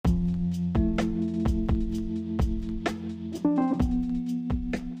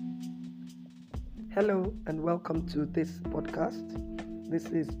Hello and welcome to this podcast. This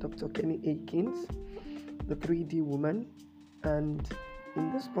is Dr. Kenny Akins, the 3D woman, and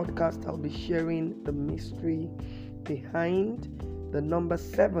in this podcast I'll be sharing the mystery behind the number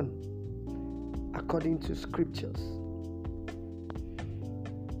 7 according to scriptures.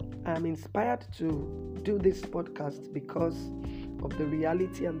 I'm inspired to do this podcast because of the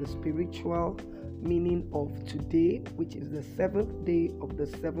reality and the spiritual meaning of today, which is the 7th day of the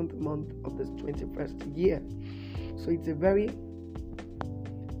 7th month of the 21st year. So it's a very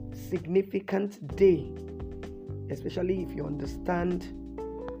significant day, especially if you understand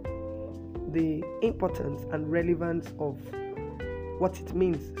the importance and relevance of what it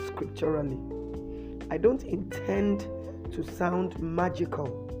means scripturally. I don't intend to sound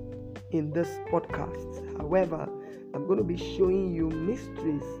magical in this podcast. However, I'm going to be showing you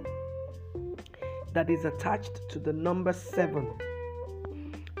mysteries that is attached to the number 7.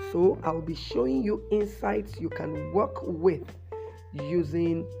 So I'll be showing you insights you can work with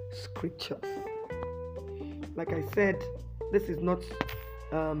using scriptures. Like I said, this is not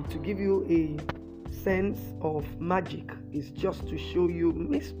to give you a sense of magic. It's just to show you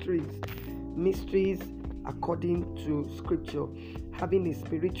mysteries according to scripture, having a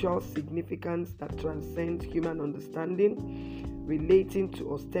spiritual significance that transcends human understanding, relating to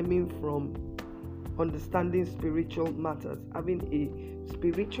or stemming from understanding spiritual matters, having a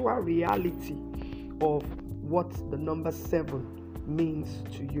spiritual reality of what the number 7 means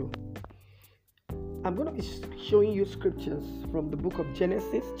to you. I'm going to be showing you scriptures from the book of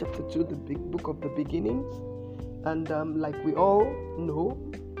Genesis, chapter 2, the big book of the beginnings. And like we all know,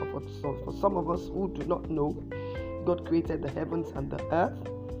 for some of us who do not know, God created the heavens and the earth.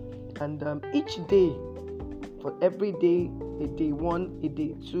 And each day, for every day, a day 1, a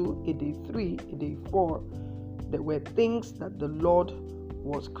day 2, a day 3, a day 4, there were things that the Lord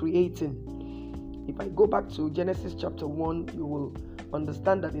was creating. If I go back to Genesis chapter 1, you will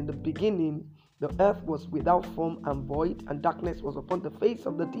understand that in the beginning, the earth was without form and void, and darkness was upon the face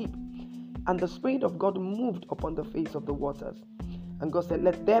of the deep. And the Spirit of God moved upon the face of the waters. And God said,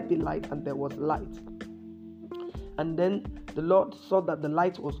 "Let there be light," and there was light. And then the Lord saw that the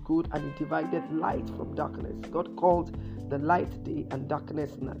light was good, and He divided light from darkness. God called the light day and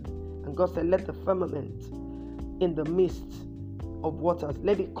darkness night. And God said, "Let the firmament in the midst of waters,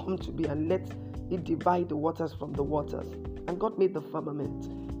 let it come to be, and let it divide the waters from the waters." And God made the firmament.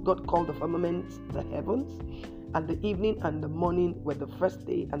 God called the firmament the heavens. And the evening and the morning were the first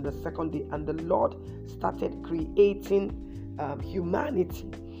day and the second day. And the Lord started creating humanity.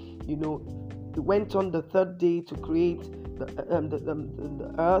 He went on the third day to create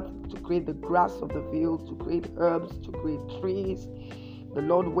the earth, to create the grass of the field, to create herbs, to create trees. The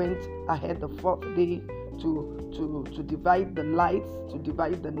Lord went ahead the fourth day to divide the lights, to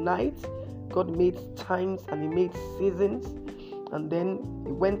divide the night. God made times and He made seasons. And then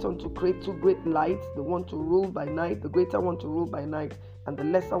He went on to create 2 great lights, the one to rule by night, the greater one to rule by night, and the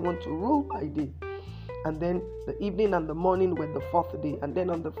lesser one to rule by day. And then the evening and the morning were the 4th day. And then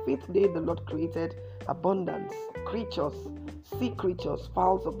on the 5th day, the Lord created abundance, creatures, sea creatures,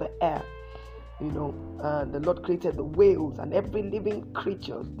 fowls of the air. The Lord created the whales and every living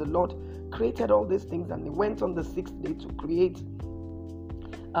creature. The Lord created all these things, and He went on the 6th day to create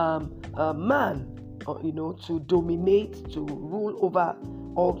man, to dominate, to rule over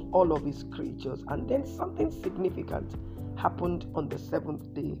all of His creatures. And then something significant happened on the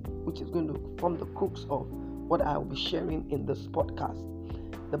 7th day, which is going to form the crux of what I will be sharing in this podcast.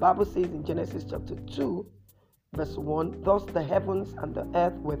 The Bible says in Genesis chapter 2, verse 1, "Thus the heavens and the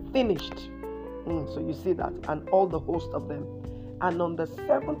earth were finished." So you see that, and all the host of them. And on the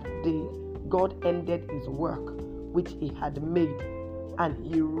 7th day, God ended His work which He had made, and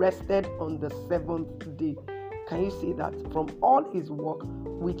He rested on the 7th day. Can you see that? From all His work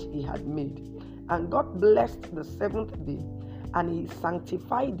which He had made. And God blessed the 7th day, and He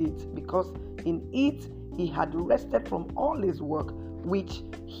sanctified it, because in it He had rested from all His work which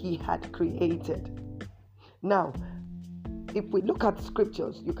He had created. Now, if we look at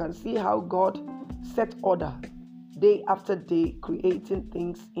scriptures, you can see how God set order day after day, creating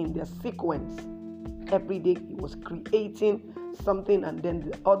things in their sequence. Every day He was creating something, and then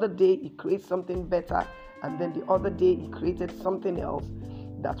the other day He created something better, and then the other day He created something else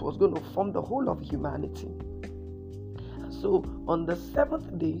that was going to form the whole of humanity. So on the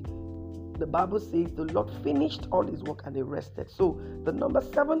 7th day, the Bible says the Lord finished all His work and He rested. So the number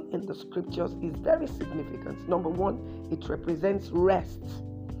 7 in the scriptures is very significant. Number 1, it represents rest.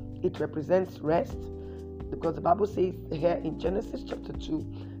 It represents rest because the Bible says here in Genesis chapter 2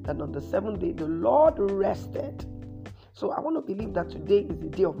 that on the 7th day the Lord rested. So I want to believe that today is a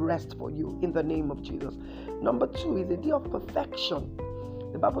day of rest for you in the name of Jesus. Number 2 is a day of perfection.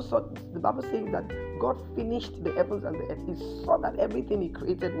 The Bible says that God finished the heavens and the earth. He saw that everything He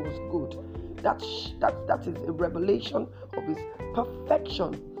created was good. That is a revelation of His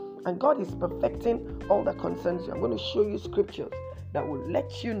perfection. And God is perfecting all that concerns you. I'm going to show you scriptures that will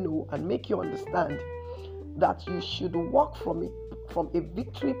let you know and make you understand that you should walk from a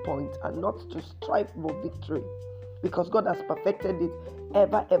victory point and not to strive for victory, because God has perfected it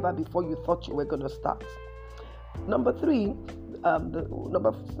ever before you thought you were going to start. Number 3,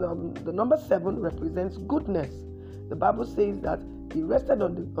 the number 7 represents goodness. The Bible says that He rested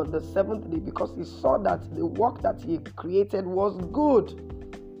on the seventh day because He saw that the work that He created was good.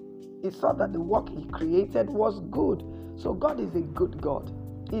 He saw that the work He created was good. So God is a good God.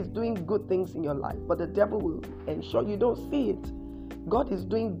 He's doing good things in your life, but the devil will ensure you don't see it. God is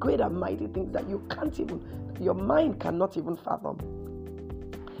doing great and mighty things that your mind cannot even fathom.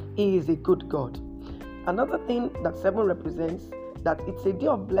 He is a good God. Another thing that 7 represents, that it's a day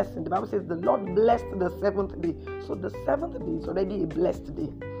of blessing. The Bible says the Lord blessed the 7th day. So the 7th day is already a blessed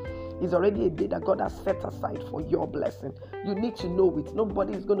day. It's already a day that God has set aside for your blessing. You need to know it.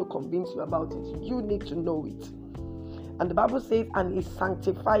 Nobody is going to convince you about it. You need to know it. And the Bible says, and He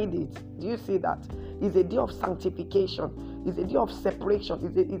sanctified it. Do you see that? It's a day of sanctification. It's a day of separation.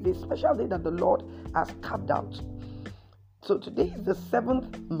 It's a special day that the Lord has carved out. So today is the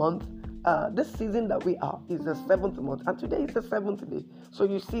 7th month. This season that we are is the 7th month, and today is the 7th day. So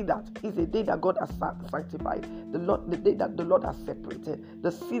you see that it's a day that God has sanctified, the day that the Lord has separated,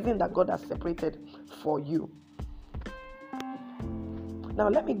 the season that God has separated for you. Now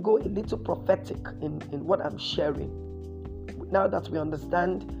let me go a little prophetic in what I'm sharing. Now that we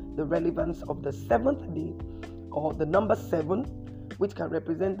understand the relevance of the 7th day, or the number 7, which can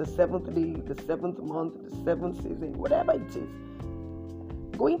represent the 7th day, the 7th month, the 7th season, whatever it is.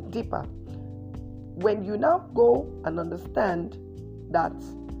 Going deeper, when you now go and understand that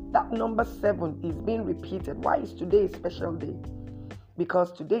number 7 is being repeated, why is today a special day?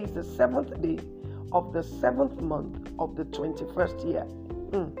 Because today is the 7th day of the 7th month of the 21st year.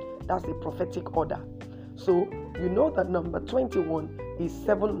 That's a prophetic order. So you know that number 21 is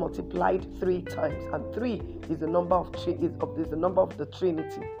 7 multiplied 3 times, and 3 is the number of the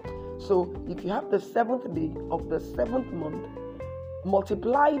Trinity. So if you have the 7th day of the 7th month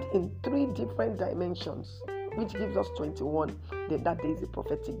multiplied in 3 different dimensions, which gives us 21, then that day is a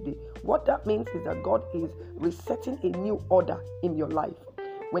prophetic day. What that means is that God is resetting a new order in your life.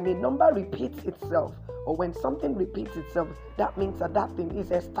 When a number repeats itself, or when something repeats itself, that means that thing is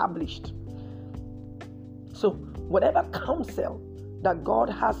established. So whatever counsel that God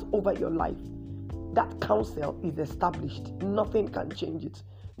has over your life, that counsel is established. Nothing can change it.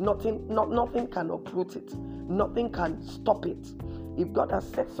 Nothing can uproot it. Nothing can stop it. If God has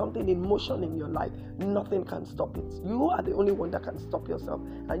set something in motion in your life, nothing can stop it. You are the only one that can stop yourself.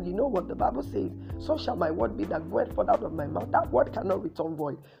 And you know what the Bible says? So shall my word be that goeth forth out of my mouth. That word cannot return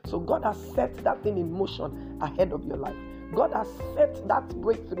void. So God has set that thing in motion ahead of your life. God has set that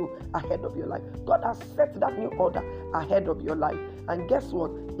breakthrough ahead of your life. God has set that new order ahead of your life. And guess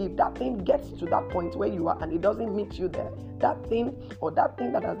what? If that thing gets to that point where you are and it doesn't meet you there, that thing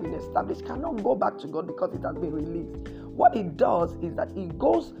that has been established cannot go back to God because it has been released. What it does is that it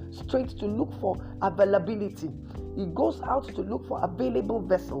goes straight to look for availability. It goes out to look for available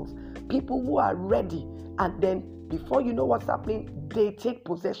vessels, people who are ready. And then before you know what's happening, they take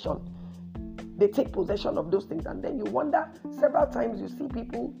possession. They take possession of those things, and then you wonder several times. You see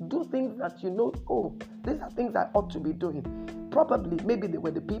people do things that you know, oh, these are things I ought to be doing. Probably, maybe they were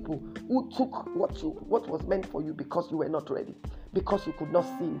the people who took what was meant for you because you were not ready, because you could not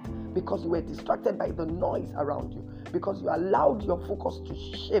see it, because you were distracted by the noise around you, because you allowed your focus to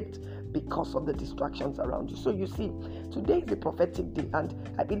shift because of the distractions around you. So you see, today is a prophetic day, and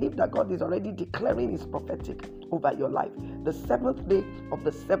I believe that God is already declaring His prophetic over your life. The 7th day of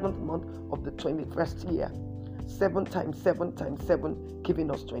the 7th month of the 21st year. 7 times 7 times 7,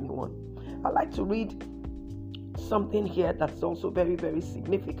 giving us 21. I'd like to read something here that's also very, very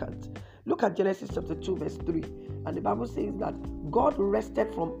significant. Look at Genesis chapter 2 verse 3. And the Bible says that God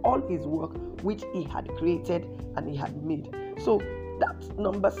rested from all His work which He had created and He had made. So that's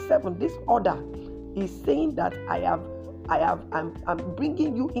number 7. This order is saying that I'm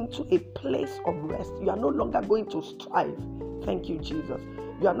bringing you into a place of rest. You are no longer going to strive. Thank you, Jesus.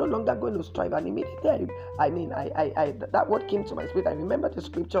 You are no longer going to strive. And immediately, that word came to my spirit. I remember the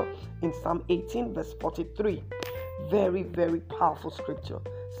scripture in Psalm 18 verse 43. Very, very powerful scripture.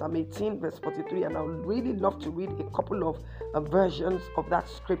 Psalm 18 verse 43. And I would really love to read a couple of versions of that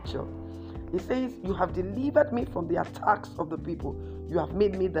scripture. He says, you have delivered me from the attacks of the people. You have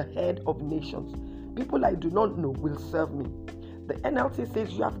made me the head of nations. People I do not know will serve me. The NLT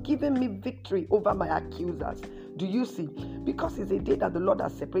says, you have given me victory over my accusers. Do you see? Because it's a day that the Lord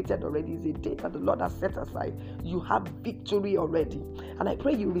has separated already. It's a day that the Lord has set aside. You have victory already. And I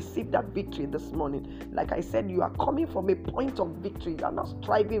pray you receive that victory this morning. Like I said, you are coming from a point of victory. You are not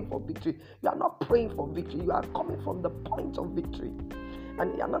striving for victory. You are not praying for victory. You are coming from the point of victory.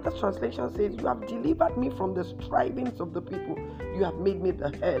 And another translation says, you have delivered me from the strivings of the people. You have made me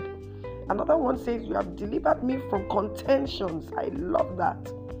the head. Another one says, you have delivered me from contentions. I love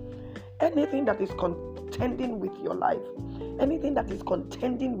that. Anything that is contending with your life, anything that is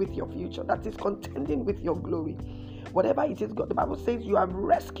contending with your future, that is contending with your glory, whatever it is, God, the Bible says, you have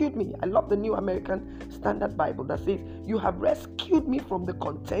rescued me. I love the New American Standard Bible that says, you have rescued me from the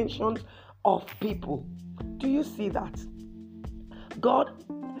contentions of people. Do you see that? God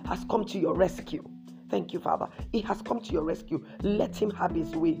has come to your rescue. Thank you, Father. He has come to your rescue. Let him have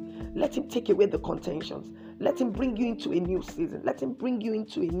his way. Let him take away the contentions. Let him bring you into a new season. Let him bring you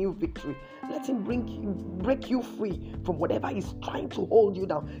into a new victory. Let him break you free from whatever is trying to hold you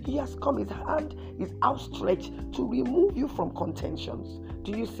down. He has come. His hand is outstretched to remove you from contentions.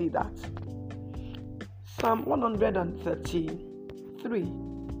 Do you see that? Psalm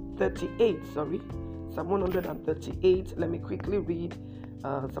 138. Psalm 138. Let me quickly read.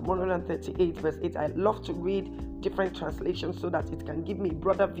 Psalm 138 verse 8. I love to read different translations so that it can give me a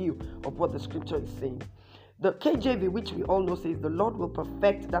broader view of what the scripture is saying. The KJV, which we all know, says, the Lord will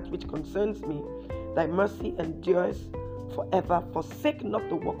perfect that which concerns me. Thy mercy endures forever. Forsake not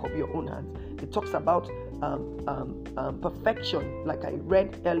the work of your own hands. It talks about perfection, like I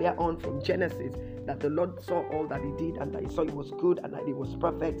read earlier on from Genesis, that the Lord saw all that he did and that he saw it was good and that it was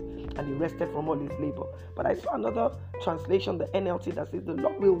perfect and he rested from all his labor. But I saw another translation, the NLT, that says, the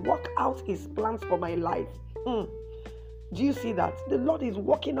Lord will work out his plans for my life. Do you see that? The Lord is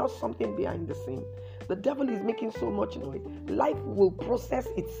working out something behind the scene. The devil is making so much noise. Life will process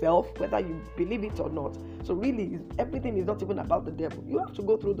itself, whether you believe it or not. So really, everything is not even about the devil. You have to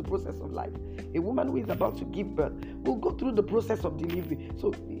go through the process of life. A woman who is about to give birth will go through the process of delivery.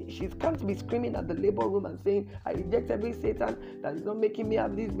 So she can't be screaming at the labor room and saying, I reject every Satan that is not making me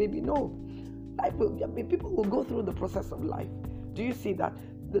have this baby. No. People will go through the process of life. Do you see that?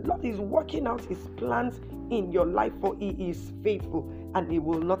 The Lord is working out his plans in your life, for he is faithful and he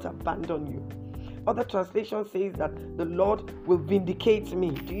will not abandon you. Other translation says that the Lord will vindicate me.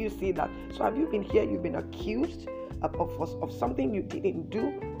 Do you see that? So have you been here? You've been accused of something you didn't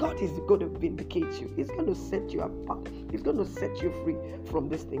do. God is going to vindicate you. He's going to set you apart. He's going to set you free from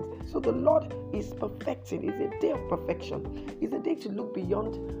these things. So the Lord is perfecting. It's a day of perfection. It's a day to look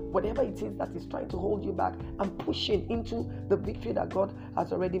beyond whatever it is that is trying to hold you back and pushing into the victory that God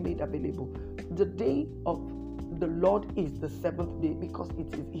has already made available. The day of the Lord is the seventh day because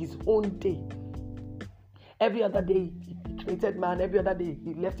it is his own day. Every other day he created man. Every other day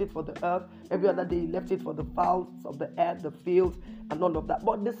he left it for the earth. Every other day he left it for the fowls of the air, the fields, and all of that.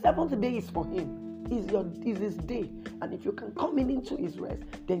 But the seventh day is for him. Is his day. And if you can come into his rest,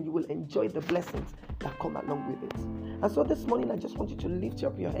 then you will enjoy the blessings that come along with it. And so this morning, I just want you to lift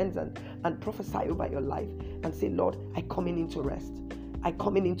up your hands and prophesy over your life and say, Lord, I come into rest. I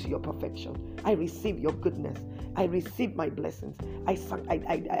come into your perfection. I receive your goodness. I receive my blessings. I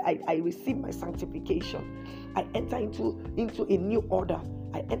receive my sanctification. I enter into a new order.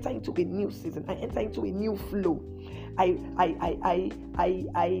 I enter into a new season. I enter into a new flow. I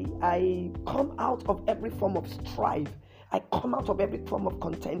come out of every form of strife. I come out of every form of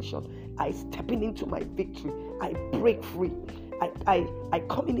contention. I step into my victory. I break free. I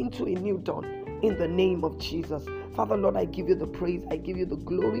come into a new dawn in the name of Jesus. Father, Lord, I give you the praise. I give you the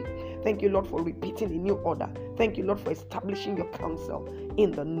glory. Thank you, Lord, for repeating a new order. Thank you, Lord, for establishing your counsel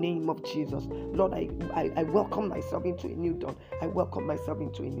in the name of Jesus. Lord, I welcome myself into a new dawn. I welcome myself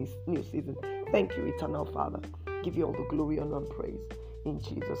into a new season. Thank you, eternal Father. Give you all the glory, honor, and praise in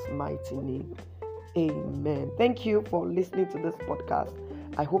Jesus' mighty name. Amen. Thank you for listening to this podcast.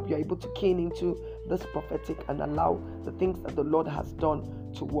 I hope you're able to keen into this prophetic and allow the things that the Lord has done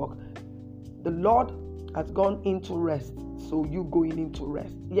to work. The Lord has gone into rest, so you going into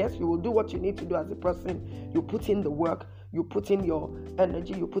rest. Yes, you will do what you need to do as a person. You put in the work, you put in your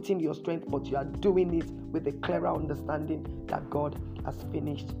energy, you put in your strength, but you are doing it with a clearer understanding that God has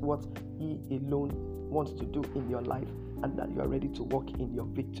finished what he alone wants to do in your life and that you are ready to walk in your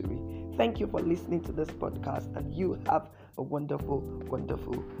victory. Thank you for listening to this podcast, and you have a wonderful,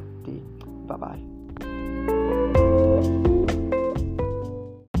 wonderful day. Bye-bye.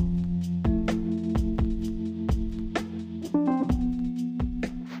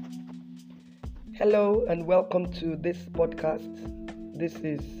 Hello and welcome to this podcast. This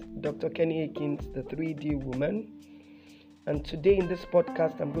is Dr. Kenny Akins, the 3D woman. And today in this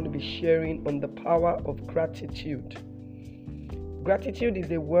podcast, I'm going to be sharing on the power of gratitude. Gratitude is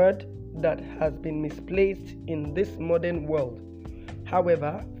a word that has been misplaced in this modern world.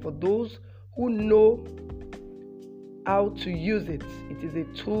 However, for those who know how to use it, it is a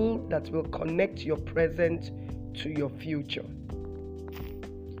tool that will connect your present to your future.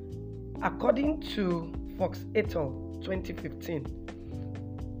 According to Fox et al. 2015,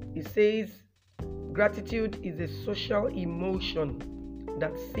 it says, gratitude is a social emotion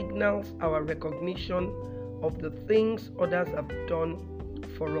that signals our recognition of the things others have done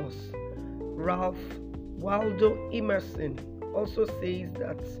for us. Ralph Waldo Emerson also says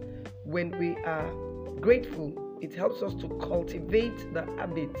that when we are grateful, it helps us to cultivate the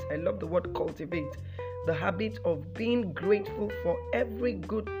habit. I love the word cultivate. The habit of being grateful for every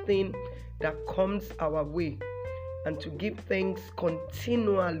good thing that comes our way and to give thanks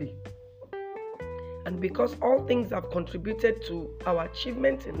continually. And because all things have contributed to our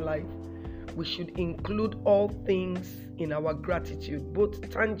achievement in life, we should include all things in our gratitude, both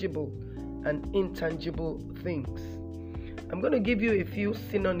tangible and intangible things. I'm going to give you a few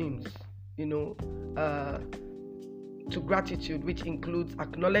synonyms, to gratitude, which includes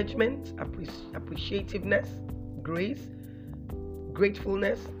acknowledgement, appreciativeness, grace,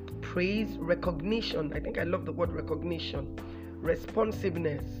 gratefulness, praise, recognition. I think I love the word recognition,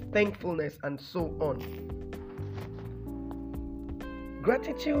 responsiveness, thankfulness, and so on.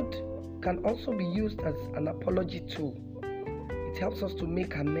 Gratitude can also be used as an apology tool. It helps us to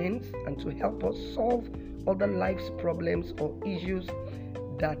make amends and to help us solve other life's problems or issues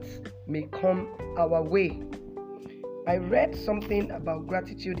that may come our way. I read something about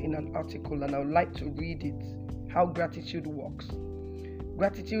gratitude in an article and I would like to read it, how gratitude works.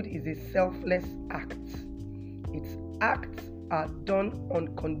 Gratitude is a selfless act. Its acts are done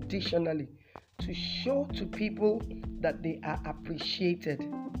unconditionally to show to people that they are appreciated.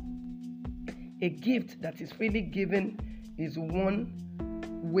 A gift that is freely given is one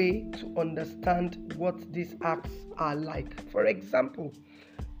way to understand what these acts are like. For example,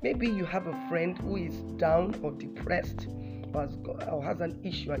 maybe you have a friend who is down or depressed or has an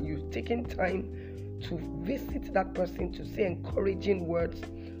issue, and you've taken time to visit that person, to say encouraging words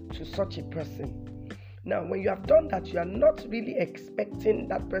to such a person. Now, when you have done that, you are not really expecting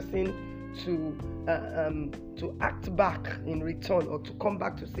that person to act back in return or to come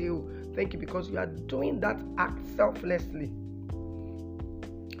back to say, oh, thank you, because you are doing that act selflessly.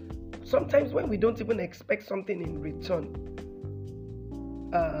 Sometimes when we don't even expect something in return,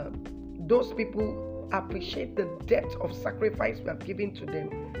 those people appreciate the depth of sacrifice we have given to them,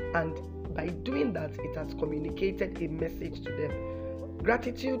 and by doing that, it has communicated a message to them.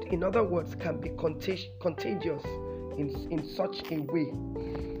 Gratitude, in other words, can be contagious in such a way.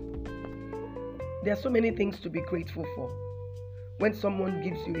 There are so many things to be grateful for. When someone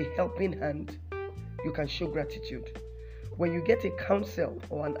gives you a helping hand, you can show gratitude. When you get a counsel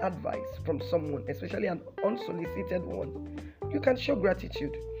or an advice from someone, especially an unsolicited one, you can show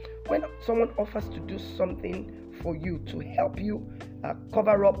gratitude. When someone offers to do something for you to help you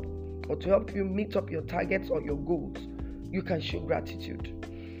cover up or to help you meet up your targets or your goals, you can show gratitude.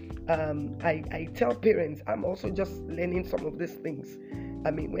 I tell parents, I'm also just learning some of these things.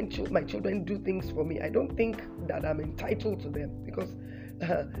 I mean, when my children do things for me, I don't think that I'm entitled to them, because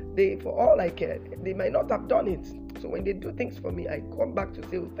they, for all I care, they might not have done it. So when they do things for me, I come back to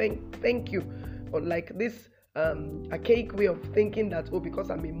say, oh, thank you. Or like this archaic way of thinking that, oh, because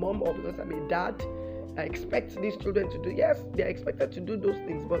I'm a mom or because I'm a dad, I expect these children to do. Yes, they are expected to do those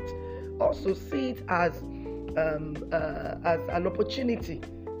things, but also see it as an opportunity,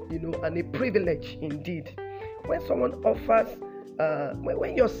 and a privilege indeed. When someone offers,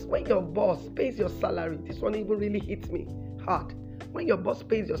 when your boss pays your salary, this one even really hits me hard. When your boss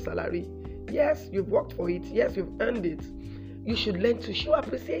pays your salary, yes, you've worked for it, yes, you've earned it. You should learn to show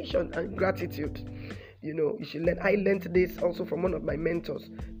appreciation and gratitude. You should learn. I learned this also from one of my mentors,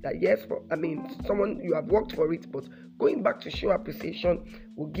 that yes, someone, you have worked for it, but going back to show appreciation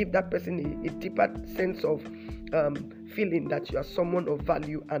will give that person a deeper sense of feeling that you are someone of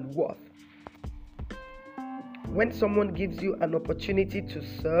value and worth. When someone gives you an opportunity to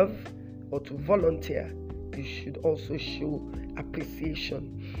serve or to volunteer, you should also show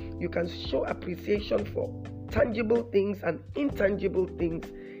appreciation. You can show appreciation for tangible things and intangible things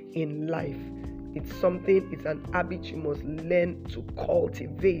in life. It's an habit you must learn to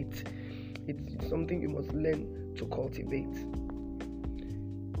cultivate. It's something you must learn to cultivate.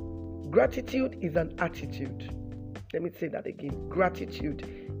 Gratitude is an attitude. Let me say that again. Gratitude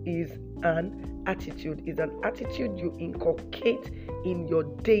is an attitude. It's an attitude you inculcate in your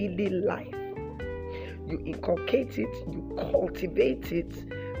daily life. You inculcate it, you cultivate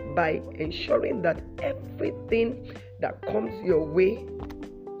it by ensuring that everything that comes your way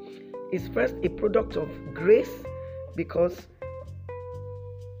is first a product of grace, because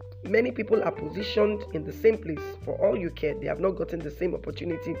many people are positioned in the same place. For all you care, they have not gotten the same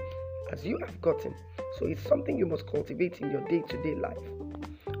opportunity as you have gotten. So it's something you must cultivate in your day-to-day life.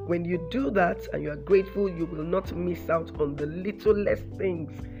 When you do that and you are grateful, you will not miss out on the littlest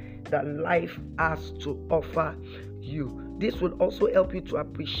things that life has to offer you. This will also help you to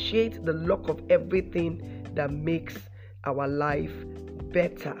appreciate the luck of everything that makes our life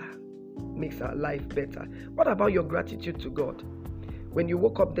better. What about your gratitude to God? When you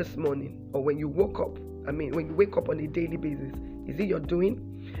woke up this morning, or when you wake up on a daily basis, is it your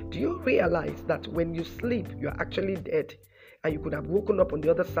doing? Do you realize that when you sleep, you're actually dead, and you could have woken up on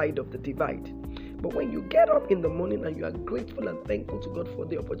the other side of the divide? But when you get up in the morning and you are grateful and thankful to God for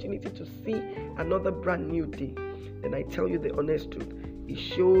the opportunity to see another brand new day, then I tell you the honest truth, it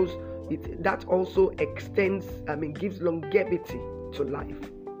shows it, that also gives longevity to life.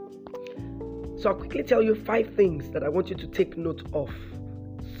 So I'll quickly tell you 5 things that I want you to take note of.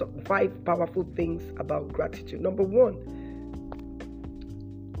 5 powerful things about gratitude. Number 1,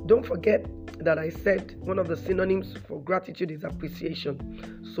 don't forget that I said one of the synonyms for gratitude is appreciation.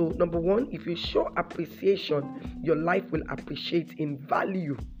 So number 1, if you show appreciation, your life will appreciate in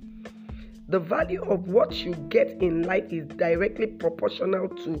value. The value of what you get in life is directly proportional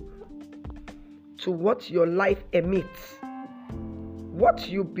to what your life emits. What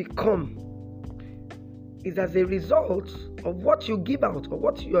you become is as a result of what you give out or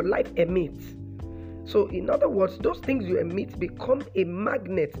what your life emits. So in other words, those things you emit become a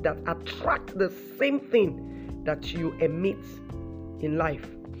magnet that attract the same thing that you emit in life.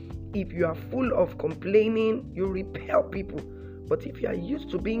 If you are full of complaining, you repel people. But if you are used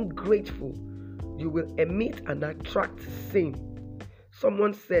to being grateful, you will emit and attract same.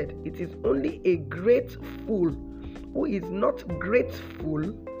 Someone said, it is only a great fool who is not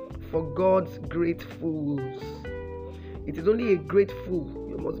grateful for God's great fools. It is only a great fool.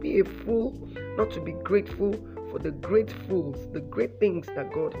 You must be a fool not to be grateful for the great fools, the great things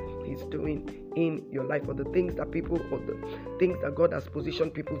that God is doing in your life, or the things that God has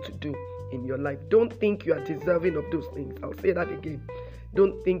positioned people to do in your life. Don't think you are deserving of those things. I'll say that again.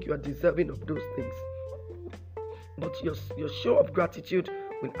 Don't think you are deserving of those things. But your show of gratitude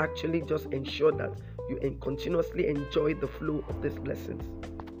will actually just ensure that you continuously enjoy the flow of these blessings.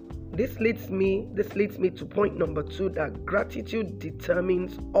 This leads me to point number 2, that gratitude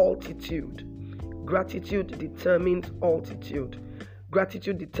determines altitude. Gratitude determines altitude.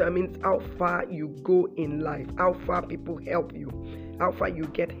 Gratitude determines how far you go in life, how far people help you, how far you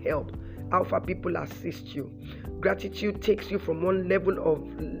get help, how far people assist you. Gratitude takes you from one level of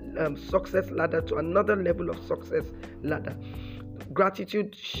success ladder to another level of success ladder.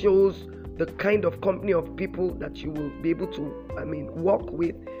 Gratitude shows the kind of company of people that you will be able to work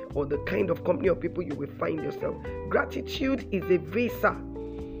with, or the kind of company of people you will find yourself. Gratitude is a visa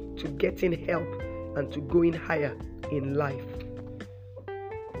to getting help and to going higher in life.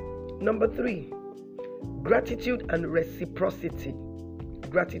 Number 3, gratitude and reciprocity.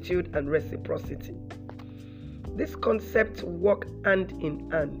 Gratitude and reciprocity. These concepts work hand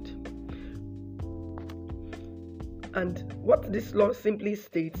in hand. And what this law simply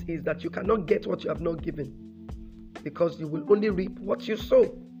states is that you cannot get what you have not given, because you will only reap what you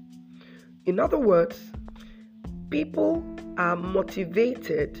sow. In other words, people are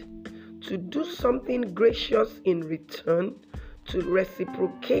motivated to do something gracious in return to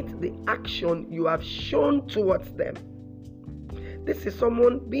reciprocate the action you have shown towards them. This is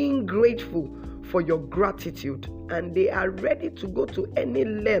someone being grateful for your gratitude, and they are ready to go to any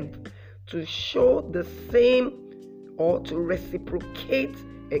length to show the same or to reciprocate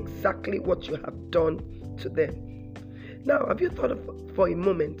exactly what you have done to them. Now, have you thought for a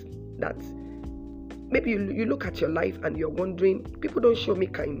moment that maybe you look at your life and you're wondering, people don't show me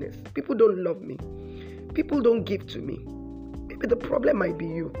kindness, people don't love me, people don't give to me? Maybe the problem might be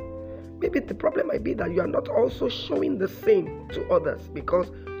you. Maybe the problem might be that you are not also showing the same to others, because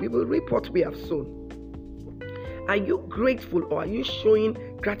we will reap what we have sown. Are you grateful, or are you showing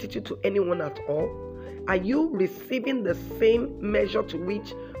gratitude to anyone at all? Are you receiving the same measure to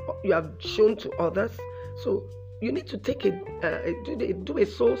which you have shown to others? So you need to do a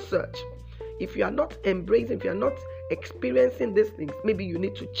soul search. If you are not embracing, if you are not experiencing these things, maybe you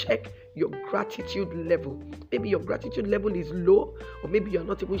need to check your gratitude level. Maybe your gratitude level is low, or maybe you're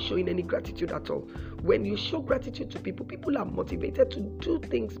not even showing any gratitude at all. When you show gratitude to people, people are motivated to do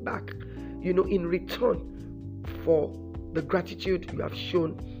things back, in return for the gratitude you have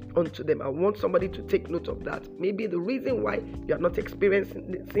shown unto them. I want somebody to take note of that. Maybe the reason why you are not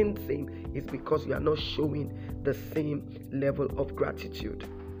experiencing the same is because you are not showing the same level of gratitude.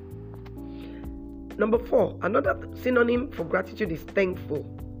 Number 4, another synonym for gratitude is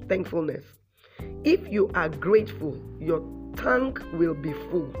thankfulness. If you are grateful, your tank will be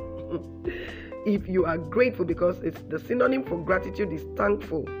full. If you are grateful, because it's the synonym for gratitude is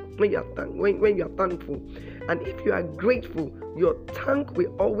thankful. When you are thankful, and if you are grateful, your tank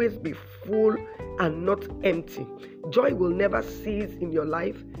will always be full and not empty. Joy will never cease in your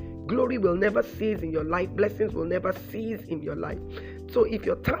life. Glory will never cease in your life. Blessings will never cease in your life. So if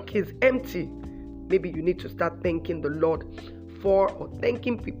your tank is empty, maybe you need to start thanking the Lord or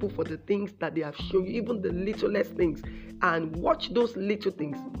thanking people for the things that they have shown you, even the littlest things, and watch those little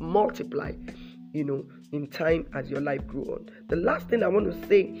things multiply, in time as your life grew on. The last thing I want to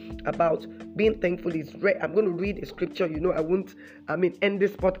say about being thankful is I'm going to read a scripture. I won't end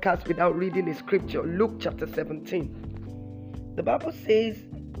this podcast without reading a scripture. Luke chapter 17. The Bible says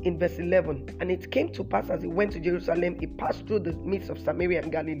in verse 11, and it came to pass as he went to Jerusalem, he passed through the midst of Samaria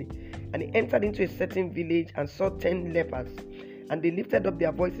and Galilee, and he entered into a certain village and saw 10 lepers, and they lifted up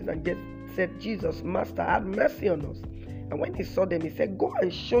their voices and said, Jesus, Master, have mercy on us. And when he saw them, he said, go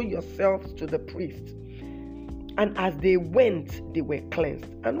and show yourselves to the priest. And as they went, they were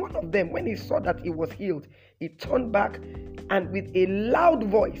cleansed. And one of them, when he saw that he was healed, he turned back and with a loud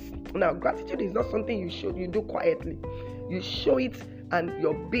voice. Now, gratitude is not something you do quietly. You show it, and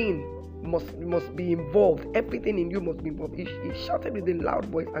your being must be involved. Everything in you must be involved. He shouted with a loud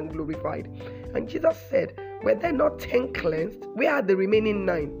voice and glorified. And Jesus said, were there not 10 cleansed? Where are the remaining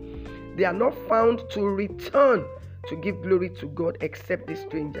 9? They are not found to return to give glory to God except this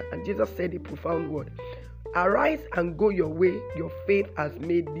stranger. And Jesus said a profound word. Arise and go your way. Your faith has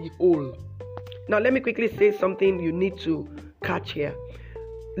made thee whole. Now let me quickly say something you need to catch here.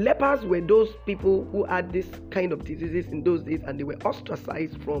 Lepers were those people who had this kind of diseases in those days, and they were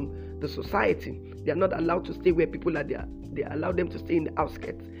ostracized from the society. They are not allowed to stay where people are there. They allowed them to stay in the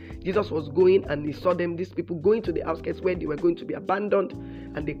outskirts. Jesus was going, and he saw them, these people going to the outskirts where they were going to be abandoned,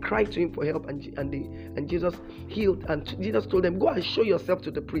 and they cried to him for help, and Jesus healed. And Jesus told them, go and show yourself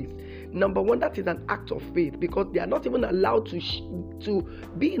to the priest. Number one, that is an act of faith, because they are not even allowed to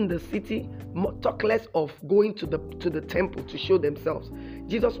be in the city, talk less of going to the temple to show themselves.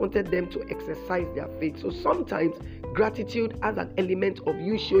 Jesus wanted them to exercise their faith. So sometimes gratitude has an element of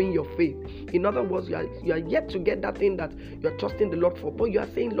you showing your faith. In other words, you are yet to get that thing that you are trusting the Lord for, but you are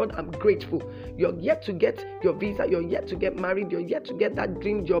saying, Lord, I'm grateful. You're yet to get your visa. You're yet to get married. You're yet to get that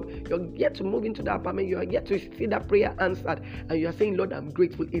dream job. You're yet to move into that apartment. You are yet to see that prayer answered. And you are saying, Lord, I'm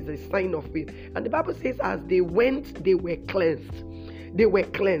grateful. Is a sign of faith. And the Bible says, as they went, they were cleansed. They were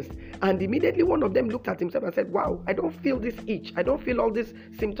cleansed. And immediately one of them looked at himself and said, wow, I don't feel this itch. I don't feel all these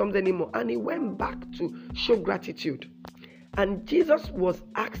symptoms anymore. And he went back to show gratitude. And Jesus was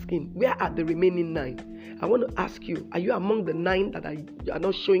asking, where are the remaining 9? I want to ask you, are you among the 9 that are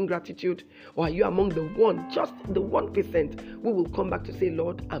not showing gratitude? Or are you among the 1, just the 1% who will come back to say,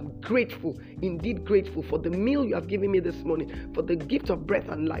 Lord, I'm grateful, indeed grateful for the meal you have given me this morning, for the gift of breath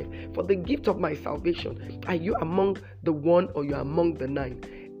and life, for the gift of my salvation? Are you among the 1 or you are among the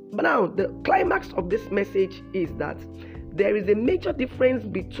 9? But now, the climax of this message is that there is a major difference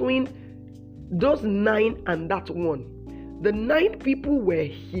between those 9 and that 1. The 9 people were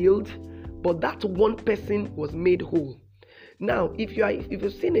healed, but that 1 person was made whole. Now, if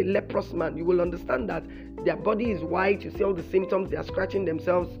you've seen a leprous man, you will understand that their body is white. You see all the symptoms. They are scratching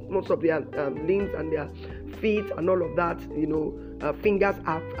themselves. Most of their limbs and their feet and all of that, fingers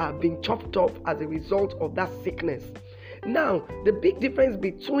are being chopped off as a result of that sickness. Now, the big difference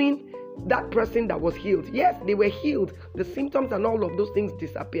between that person that was healed, yes, they were healed. The symptoms and all of those things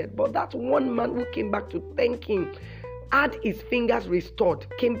disappeared. But that one man who came back to thank him, had his fingers restored,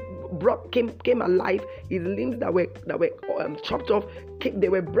 came alive. His limbs that were chopped off, they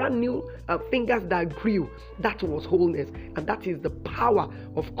were brand new fingers that grew. That was wholeness, and that is the power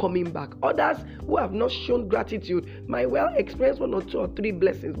of coming back. Others who have not shown gratitude might well experience 1 or 2 or 3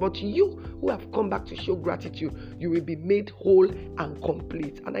 blessings, but you who have come back to show gratitude, you will be made whole and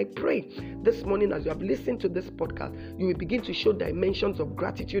complete. And I pray this morning, as you have listened to this podcast, you will begin to show dimensions of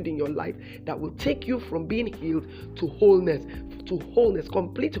gratitude in your life that will take you from being healed to wholeness,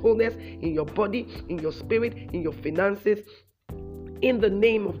 complete wholeness in your body, in your spirit, in your finances, In the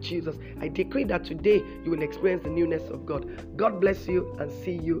name of Jesus, I decree that today you will experience the newness of God. God bless you, and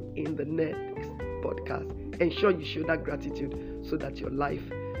see you in the next podcast. Ensure you show that gratitude so that your life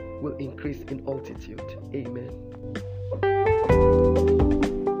will increase in altitude. Amen.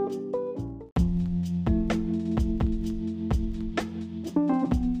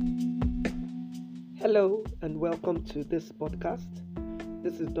 Hello and welcome to this podcast.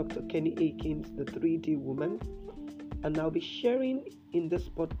 This is Dr. Kenny Akins, the 3D woman, and I'll be sharing in this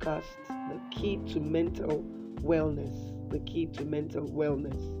podcast the key to mental wellness. The key to mental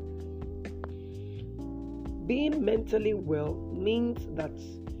wellness. Being mentally well means that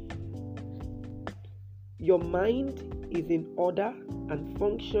your mind is in order and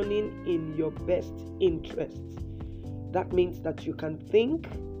functioning in your best interests. That means that you can think,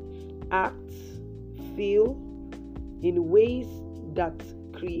 act, feel in ways that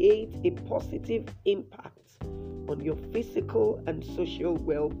create a positive impact on your physical and social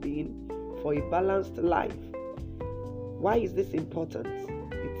well-being for a balanced life. Why is this important?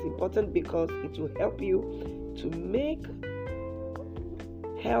 It's important because it will help you to make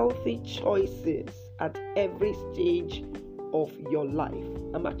healthy choices at every stage of your life.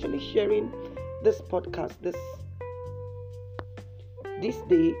 I'm actually sharing this podcast this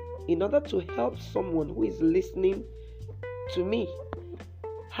day in order to help someone who is listening to me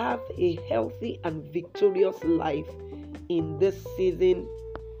have a healthy and victorious life in this season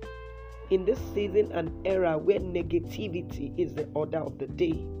and era where negativity is the order of the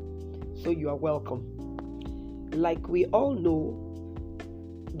day. So you are welcome. Like we all know,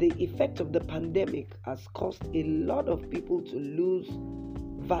 the effect of the pandemic has caused a lot of people to lose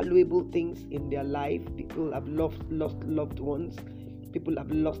valuable things in their life. People have lost loved ones. People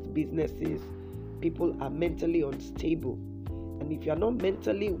have lost businesses. People are mentally unstable. And if you are not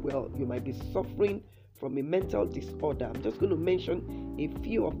mentally well, you might be suffering from a mental disorder. I'm just going to mention a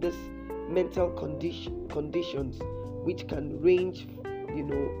few of these mental conditions, which can range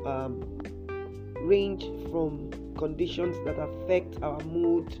from conditions that affect our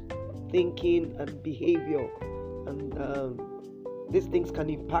mood, thinking, and behavior. And these things can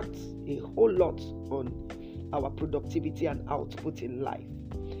impact a whole lot on our productivity and output in life.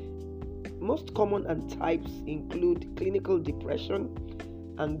 Most common and types include clinical depression,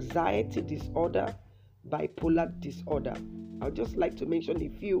 anxiety disorder, bipolar disorder. I'd just like to mention a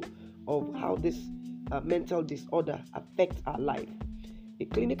few of how this mental disorder affects our life. A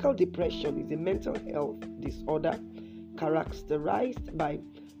clinical depression is a mental health disorder characterized by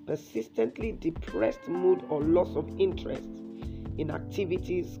persistently depressed mood or loss of interest in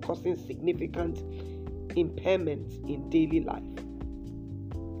activities, causing significant impairment in daily life.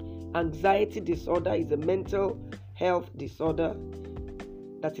 Anxiety disorder is a mental health disorder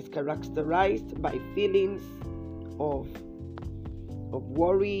that is characterized by feelings of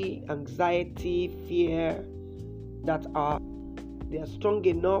worry, anxiety, fear that are strong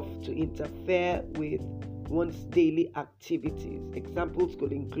enough to interfere with one's daily activities. Examples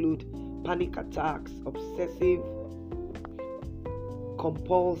could include panic attacks, obsessive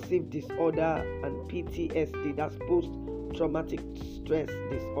compulsive disorder, and PTSD, that's post-traumatic stress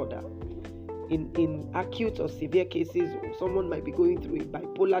disorder. In acute or severe cases, someone might be going through a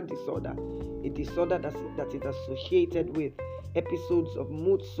bipolar disorder, a disorder that is associated with episodes of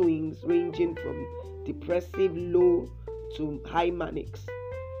mood swings ranging from depressive low to high manic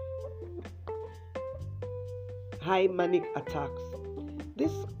attacks.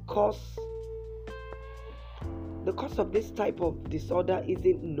 The cause of this type of disorder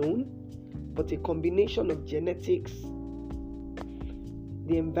isn't known, but a combination of genetics,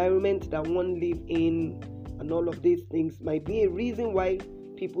 the environment that one lives in, and all of these things might be a reason why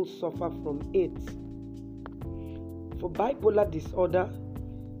people suffer from it. For bipolar disorder,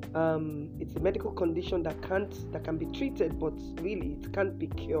 it's a medical condition that can be treated, but really it can't be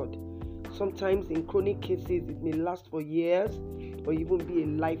cured. Sometimes in chronic cases, it may last for years or even be a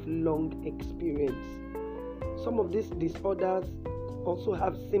lifelong experience. Some of these disorders also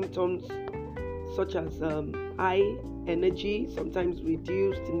have symptoms such as high energy, sometimes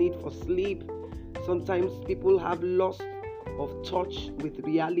reduced need for sleep. Sometimes people have loss of touch with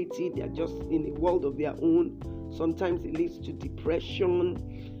reality. They are just in a world of their own. Sometimes it leads to depression,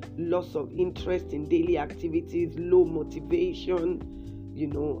 loss of interest in daily activities, low motivation,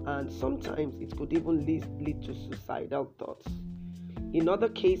 and sometimes it could even lead to suicidal thoughts. In other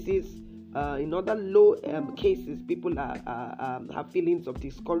cases, in other low cases, people have feelings of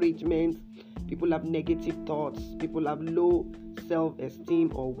discouragement, people have negative thoughts, people have low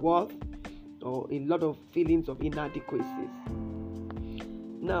self-esteem or worth, or a lot of feelings of inadequacies.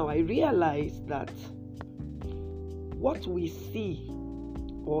 Now, I realize that what we see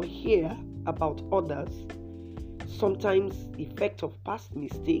or hear about others, sometimes effect of past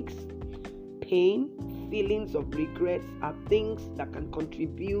mistakes, pain, feelings of regrets are things that can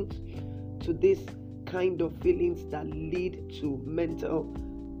contribute to this kind of feelings that lead to mental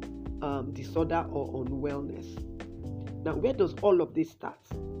disorder or unwellness. Now, where does all of this start?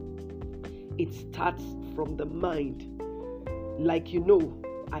 It starts from the mind. Like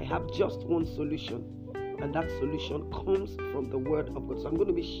I have just one solution, and that solution comes from the Word of God. So I'm going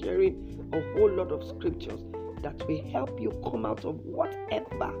to be sharing a whole lot of scriptures that will help you come out of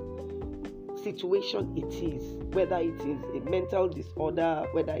whatever situation it is, whether it is a mental disorder,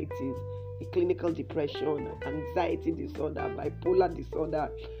 whether it is a clinical depression, anxiety disorder, bipolar disorder,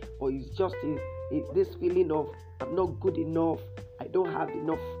 or it's just this feeling of I'm not good enough, I don't have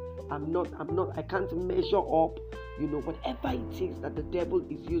enough, I can't measure up, whatever it is that the devil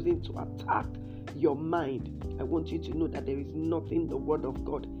is using to attack your mind. I want you to know that there is nothing the Word of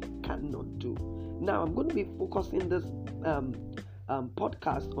God cannot do. Now, I'm going to be focusing this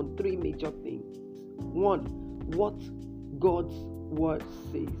podcast on three major things. One, what God's Word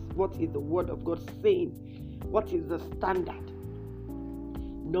says. What is the Word of God saying? What is the standard?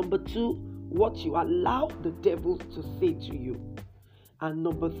 Number two, what you allow the devil to say to you. And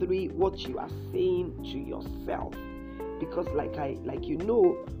number three, what you are saying to yourself. Because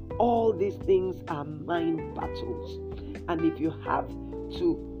all these things are mind battles. And if you have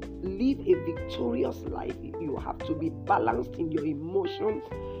to live a victorious life, you have to be balanced in your emotions.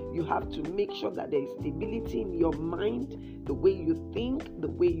 You have to make sure that there is stability in your mind, the way you think, the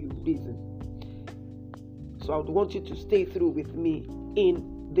way you reason. So I would want you to stay through with me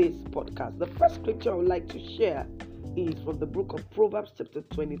in this podcast. The first scripture I would like to share is from the book of Proverbs chapter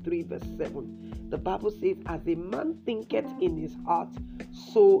 23 verse 7. The Bible says, as a man thinketh in his heart,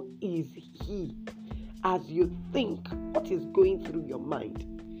 so is he. As you think, what is going through your mind?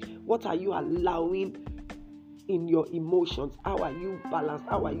 What are you allowing in your emotions? How are you balanced?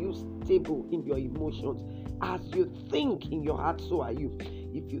 How are you stable in your emotions? As you think in your heart, so are you.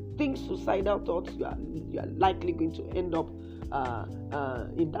 If you think suicidal thoughts, you are likely going to end up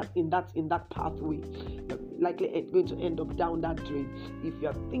in that pathway. You're likely going to end up down that drain. If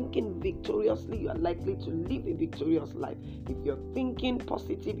you're thinking victoriously, you are likely to live a victorious life. If you're thinking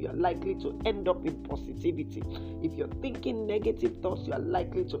positive, you are likely to end up in positivity. If you're thinking negative thoughts, you are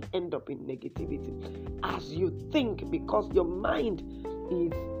likely to end up in negativity. As you think, because your mind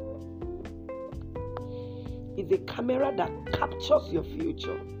is a camera that captures your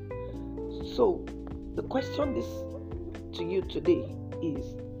future. So the question to you today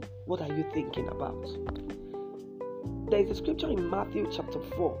is, what are you thinking about? There is a scripture in Matthew chapter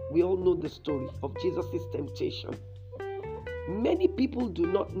 4. We all know the story of Jesus' temptation. Many people do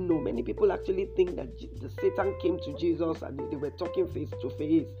not know. Many people actually think that Satan came to Jesus and they were talking face to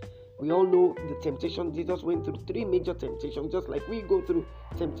face. We all know the temptation. Jesus went through three major temptations, just like we go through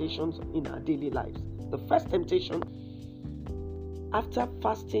temptations in our daily lives. The first temptation, after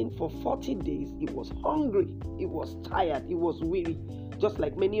fasting for 40 days, he was hungry, he was tired, he was weary. Just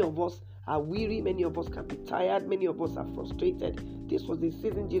like many of us are weary, many of us can be tired, many of us are frustrated. This was the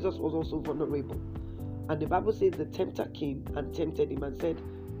season Jesus was also vulnerable. And the Bible says the tempter came and tempted him and said,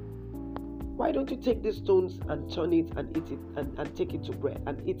 why don't you take these stones and turn it and eat it and take it to bread,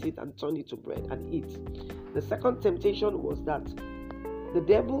 and eat it and turn it to bread and eat. The second temptation was that the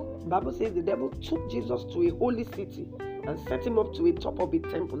Bible says the devil took Jesus to a holy city and set him up to a top of a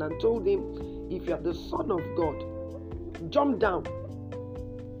temple and told him, if you are the Son of God, jump down.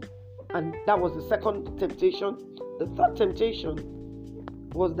 And that was the second temptation. The third temptation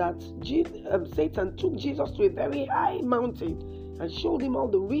was that Satan took Jesus to a very high mountain and showed him all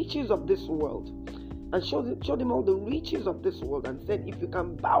the riches of this world. And showed him all the riches of this world and said, if you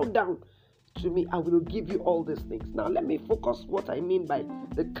can bow down to me, I will give you all these things. Now let me focus what I mean by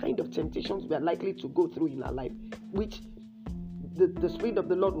the kind of temptations we are likely to go through in our life, which the Spirit of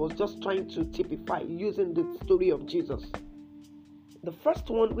the Lord was just trying to typify using the story of Jesus. The first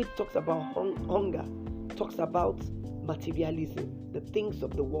one, which talks about hunger, talks about materialism, the things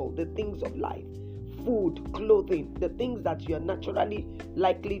of the world, the things of life, food, clothing, the things that you are naturally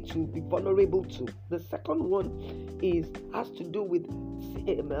likely to be vulnerable to. The second one has to do with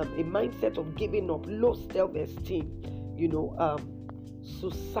a mindset of giving up, low self-esteem,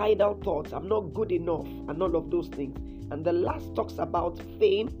 suicidal thoughts, I'm not good enough, and all of those things. And the last talks about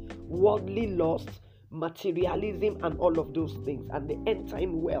fame, worldly lust, materialism, and all of those things, and the end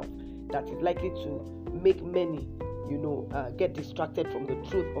time wealth that is likely to make many, get distracted from the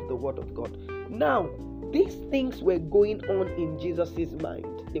truth of the word of God. Now, these things were going on in Jesus' mind.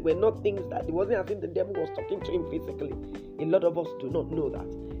 They were not things that, it wasn't as if the devil was talking to him physically. A lot of us do not know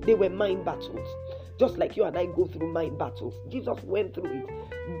that. They were mind battles. Just like you and I go through mind battles. Jesus went through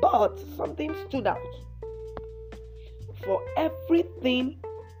it. But something stood out. For every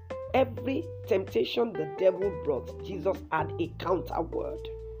temptation the devil brought, Jesus had a counter word.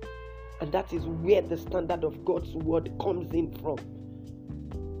 And that is where the standard of God's word comes in from.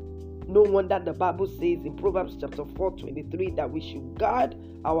 No wonder the Bible says in Proverbs chapter 4:23 that we should guard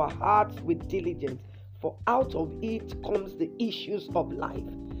our hearts with diligence, for out of it comes the issues of life.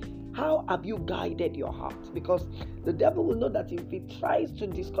 How have you guided your heart? Because the devil will know that if he tries to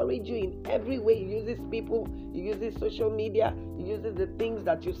discourage you in every way, he uses people, he uses social media, he uses the things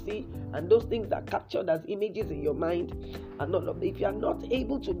that you see, and those things that are captured as images in your mind, and all of that. If you are not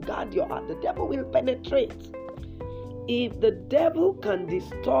able to guard your heart, the devil will penetrate. If the devil can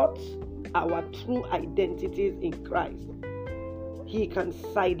distort our true identities in Christ, he can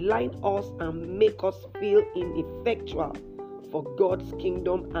sideline us and make us feel ineffectual for God's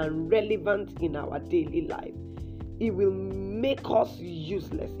kingdom and relevant in our daily life. It will make us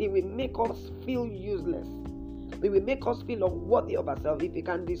useless. It will make us feel useless. It will make us feel unworthy of ourselves if it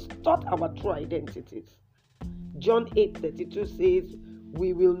can distort our true identities. John 8:32 says,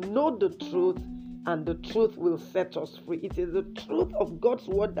 we will know the truth and the truth will set us free. It is the truth of God's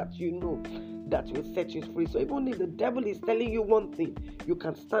word that you know that will set you free. So even if the devil is telling you one thing, you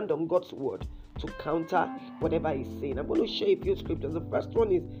can stand on God's word to counter whatever he's saying. I'm going to share a few scriptures. The first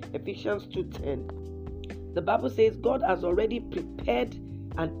one is Ephesians 2:10. The Bible says God has already prepared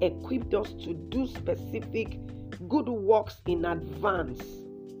and equipped us to do specific good works in advance.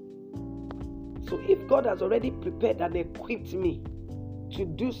 So if God has already prepared and equipped me to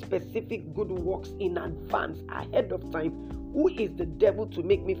do specific good works in advance, ahead of time, who is the devil to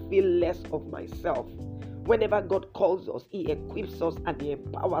make me feel less of myself? Whenever God calls us, he equips us and he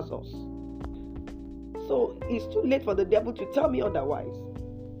empowers us. So it's too late for the devil to tell me otherwise.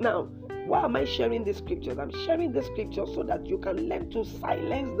 Now, why am I sharing these scriptures? I'm sharing the scriptures so that you can learn to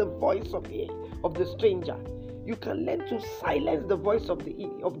silence the voice of the stranger. You can learn to silence the voice of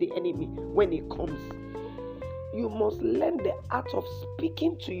the enemy when it comes. You must learn the art of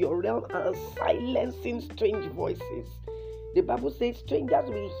speaking to your realm and silencing strange voices. The Bible says strangers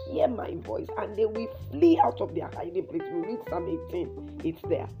will hear my voice and they will flee out of their hiding place. We read Psalm 18. It's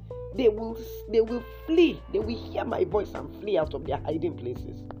there. They will flee. They will hear my voice and flee out of their hiding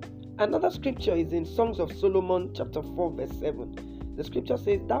places. Another scripture is in Songs of Solomon chapter 4 verse 7. The scripture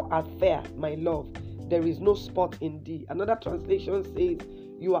says, thou art fair, my love. There is no spot in thee. Another translation says,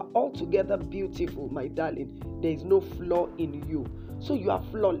 you are altogether beautiful, my darling. There is no flaw in you. So you are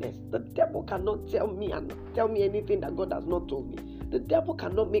flawless. The devil cannot tell me anything that God has not told me. The devil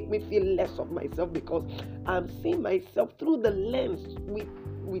cannot make me feel less of myself because I'm seeing myself through the lens with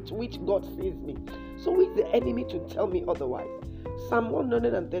which God sees me. So who is the enemy to tell me otherwise? Psalm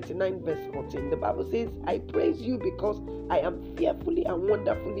 139 verse 14. The Bible says, I praise you because I am fearfully and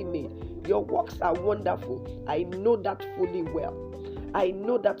wonderfully made. Your works are wonderful. I know that fully well. I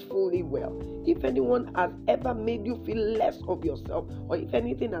know that fully well. If anyone has ever made you feel less of yourself, or if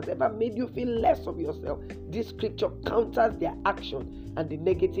anything has ever made you feel less of yourself, this scripture counters their action and the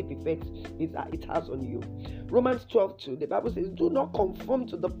negative effects it has on you. Romans 12:2, the Bible says, do not conform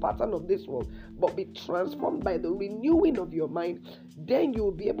to the pattern of this world, but be transformed by the renewing of your mind. Then you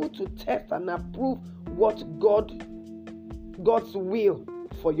will be able to test and approve what God's will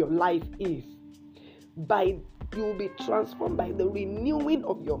for your life is. You will be transformed by the renewing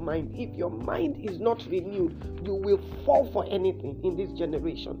of your mind. If your mind is not renewed, you will fall for anything in this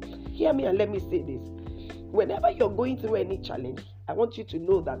generation. Hear me and let me say this. Whenever you're going through any challenge, I want you to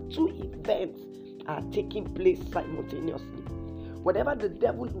know that two events are taking place simultaneously. Whatever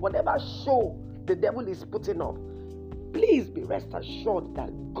show the devil is putting up, please be rest assured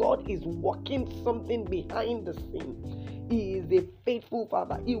that God is working something behind the scene. He is a faithful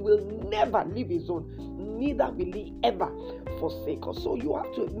Father. He will never leave his own, neither will he ever forsake us. So you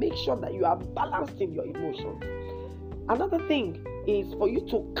have to make sure that you are balanced in your emotions. Another thing is for you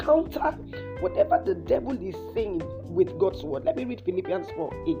to counter whatever the devil is saying with God's word. Let me read Philippians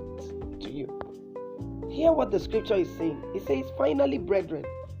 4:8 to you. Hear what the scripture is saying. It says, finally, brethren,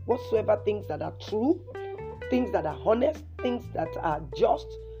 whatsoever things that are true, things that are honest, things that are just,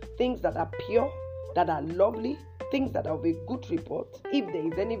 things that are pure, that are lovely, things that are of a good report, if there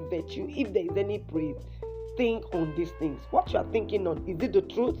is any virtue, if there is any praise, think on these things. What you are thinking on, is it the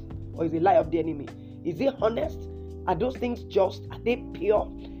truth or is it a lie of the enemy? Is it honest? Are those things just? Are they pure?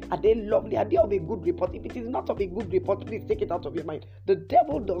 Are they lovely? Are they of a good report? If it is not of a good report, please take it out of your mind. The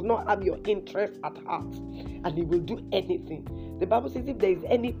devil does not have your interest at heart, and he will do anything. The Bible says if there is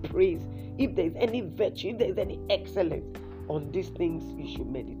any praise, if there is any virtue, if there is any excellence, on these things you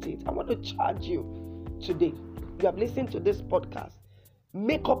should meditate. I want to charge you today. You have listened to this podcast.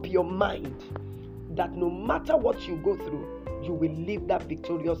 Make up your mind that no matter what you go through, you will live that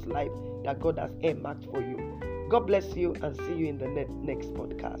victorious life that God has earmarked for you. God bless you, and see you in the next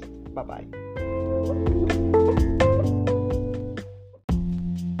podcast. Bye-bye.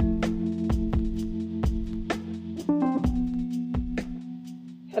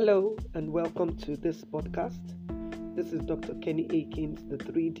 Hello, and welcome to this podcast. This is Dr. Kenny Akins, the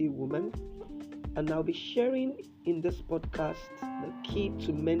 3D woman, and I'll be sharing in this podcast the key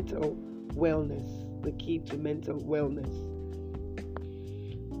to mental wellness. The key to mental wellness.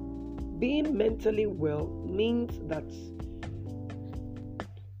 Being mentally well means that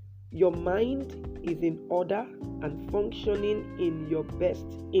your mind is in order and functioning in your best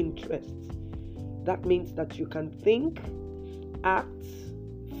interests. That means that you can think, act,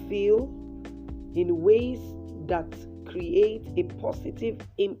 feel in ways that create a positive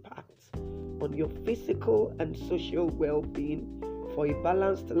impact on your physical and social well-being for a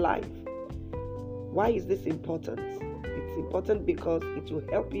balanced life. Why is this important? It's important because it will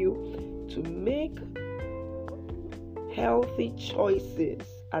help you to make healthy choices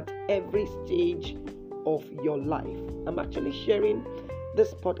at every stage of your life. I'm actually sharing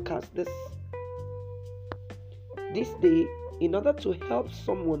this podcast this day in order to help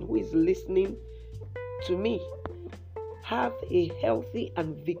someone who is listening to me have a healthy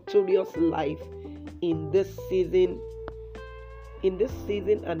and victorious life in this season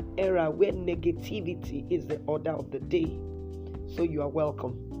and era where negativity is the order of the day. So you are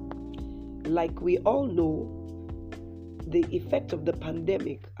welcome. Like we all know, the effect of the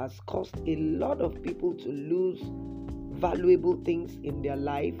pandemic has caused a lot of people to lose valuable things in their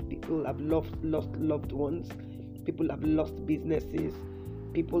life. People have lost loved ones. People have lost businesses.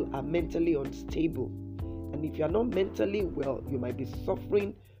 People are mentally unstable. And if you are not mentally well, you might be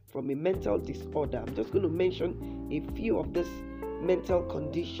suffering from a mental disorder. I'm just going to mention a few of these mental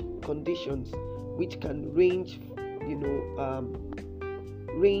conditions which can range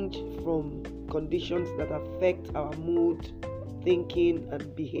from conditions that affect our mood, thinking,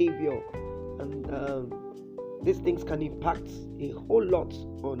 and behavior. And these things can impact a whole lot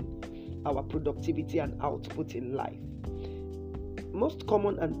on our productivity and output in life. Most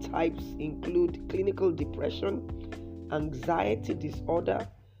common and types include clinical depression, anxiety disorder,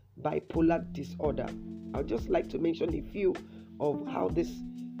 bipolar disorder. I'd just like to mention a few of how this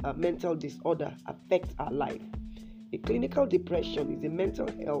mental disorder affects our life. A clinical depression is a mental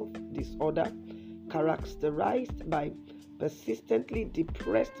health disorder characterized by persistently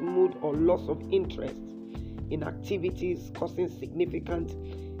depressed mood or loss of interest in activities, causing significant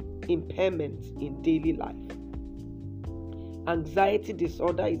impairment in daily life. Anxiety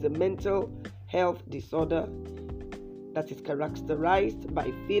disorder is a mental health disorder that is characterized by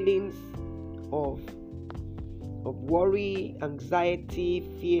feelings of worry, anxiety,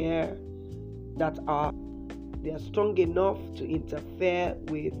 fear they are strong enough to interfere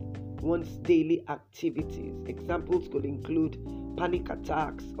with one's daily activities. Examples could include panic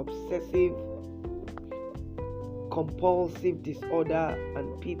attacks, obsessive compulsive disorder,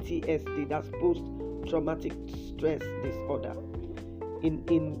 and PTSD, that's post-traumatic stress disorder.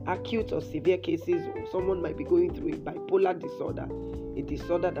 In acute or severe cases, someone might be going through a bipolar disorder, a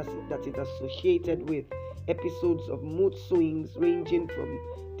disorder that is associated with episodes of mood swings ranging from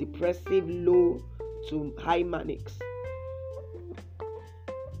depressive low to high manic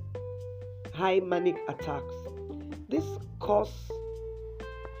attacks. The cause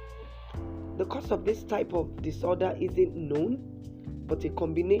of this type of disorder isn't known, but a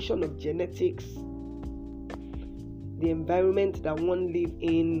combination of genetics, the environment that one lives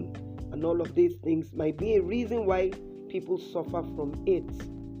in, and all of these things might be a reason why people suffer from it.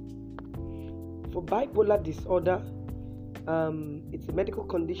 For bipolar disorder, it's a medical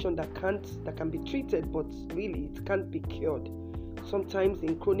condition that can be treated, but really it can't be cured. Sometimes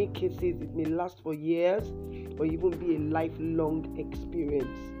in chronic cases, it may last for years or even be a lifelong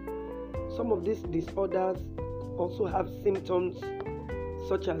experience. Some of these disorders also have symptoms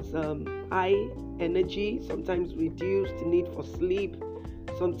such as high energy, sometimes reduced need for sleep.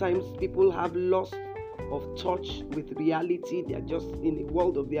 Sometimes people have loss of touch with reality. They are just in a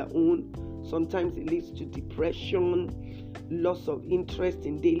world of their own. Sometimes it leads to depression, loss of interest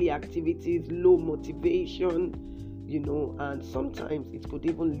in daily activities, low motivation, and sometimes it could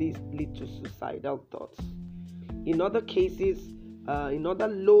even lead to suicidal thoughts. In other cases, in other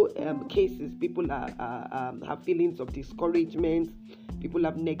low cases, people have feelings of discouragement, people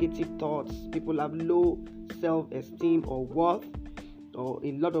have negative thoughts, people have low self-esteem or worth, or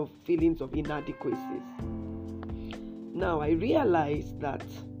a lot of feelings of inadequacies. Now, I realize that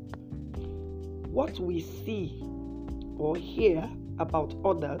what we see or hear about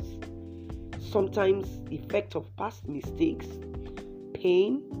others, sometimes effect of past mistakes,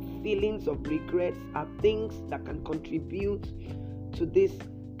 pain, feelings of regrets, are things that can contribute to this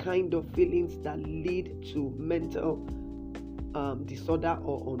kind of feelings that lead to mental disorder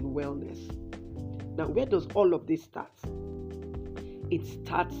or unwellness. Now, where does all of this start? It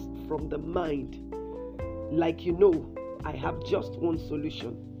starts from the mind. Like I have just one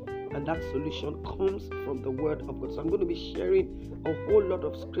solution, and that solution comes from the Word of God. So I'm going to be sharing a whole lot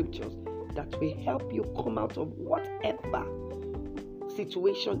of scriptures that will help you come out of whatever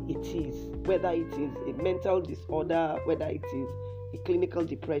situation it is, whether it is a mental disorder, whether it is a clinical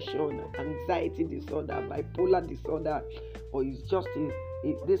depression, anxiety disorder, bipolar disorder, or it's just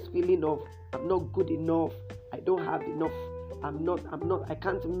this feeling of I'm not good enough, I don't have enough, I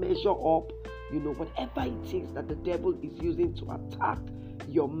can't measure up, whatever it is that the devil is using to attack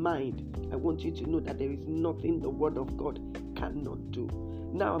your mind. I want you to know that there is nothing the Word of God cannot do.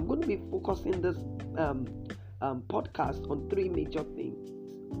 Now, I'm going to be focusing this podcast on three major things.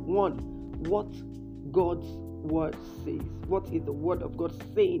 One, what God's Word says. What is the Word of God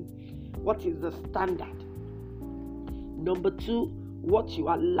saying? What is the standard? Number two, what you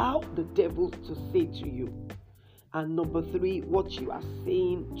allow the devil to say to you. And number three, what you are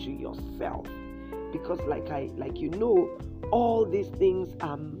saying to yourself. Because all these things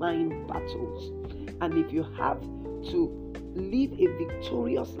are mind battles. And if you have to live a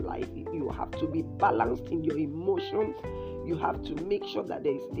victorious life, you have to be balanced in your emotions. You have to make sure that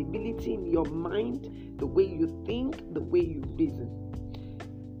there is stability in your mind, the way you think, the way you reason.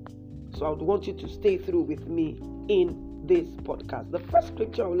 So I would want you to stay through with me in this podcast. The first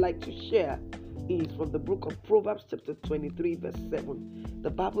scripture I would like to share is from the book of Proverbs chapter 23 verse 7. The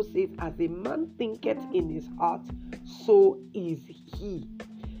Bible says, as a man thinketh in his heart, so is he.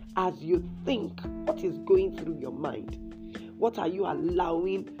 As you think, what is going through your mind? What are you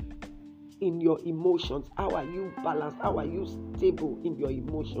allowing in your emotions? How are you balanced? How are you stable in your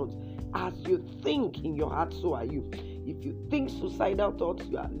emotions? As you think in your heart, so are you. If you think suicidal thoughts,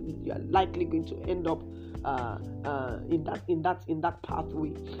 you are likely going to end up in that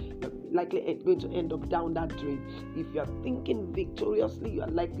pathway. You're likely going to end up down that drain. If you are thinking victoriously, you are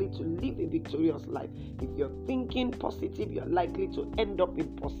likely to live a victorious life. If you're thinking positive, you are likely to end up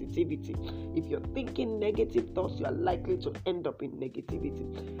in positivity. If you're thinking negative thoughts, you are likely to end up in negativity.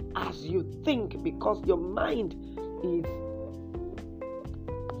 As you think, because your mind is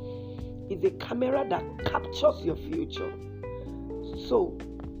a camera that captures your future. So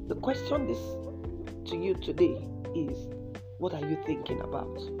the question to you today is, what are you thinking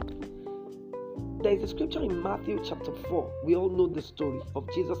about? There is a scripture in Matthew chapter 4. We all know the story of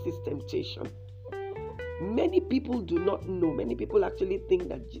Jesus' temptation. Many people do not know. Many people actually think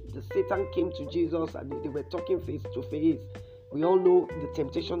that Satan came to Jesus and they were talking face to face. We all know the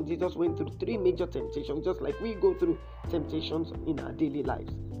temptation. Jesus went through three major temptations, just like we go through temptations in our daily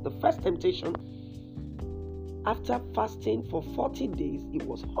lives. The first temptation, after fasting for 40 days, he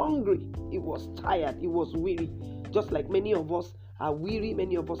was hungry, he was tired, he was weary. Just like many of us are weary,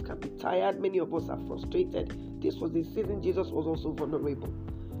 many of us can be tired, many of us are frustrated. This was the season Jesus was also vulnerable.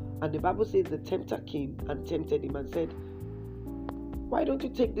 And the Bible says the tempter came and tempted him and said, why don't you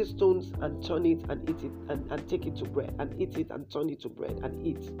take these stones and turn it and eat it and take it to bread, and eat it and turn it to bread and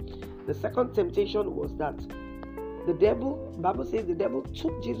eat? The second temptation was that the Bible says the devil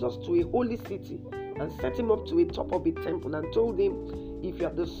took Jesus to a holy city and set him up to a top of a temple and told him, if you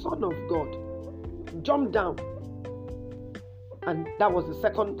are the Son of God, jump down. And that was the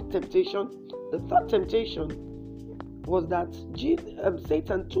second temptation. The third temptation was that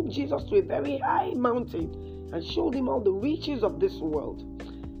Satan took Jesus to a very high mountain and showed him all the riches of this world.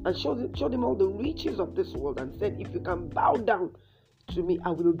 And showed him all the riches of this world and said, if you can bow down to me, I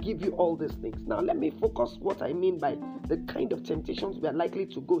will give you all these things. Now let me focus what I mean by the kind of temptations we are likely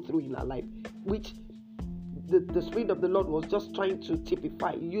to go through in our life, which the Spirit of the Lord was just trying to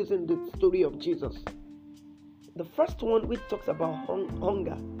typify using the story of Jesus. The first one, which talks about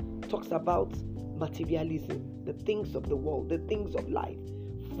hunger, talks about materialism, the things of the world, the things of life,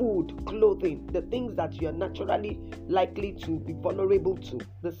 food, clothing, the things that you are naturally likely to be vulnerable to.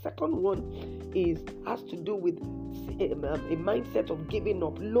 The second one has to do with a mindset of giving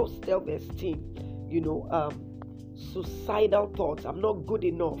up, low self-esteem, suicidal thoughts, I'm not good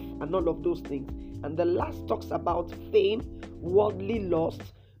enough, and all of those things. And the last talks about fame, worldly lust,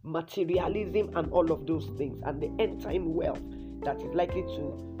 materialism, and all of those things, and the end time wealth that is likely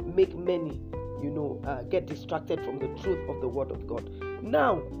to make many, get distracted from the truth of the word of God.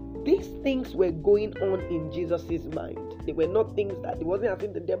 Now, these things were going on in Jesus' mind. They were not things that, it wasn't as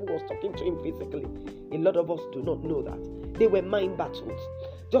if the devil was talking to him physically. A lot of us do not know that. They were mind battles.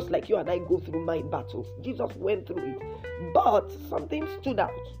 Just like you and I go through mind battles. Jesus went through it. But something stood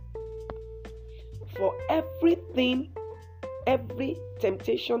out. For everything, every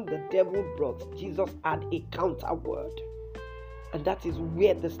temptation the devil brought, Jesus had a counter word. And that is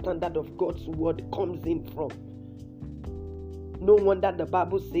where the standard of God's word comes in from. No wonder the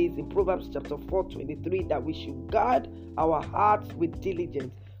Bible says in Proverbs chapter 4:23 that we should guard our hearts with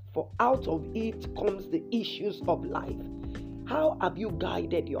diligence, for out of it comes the issues of life. How have you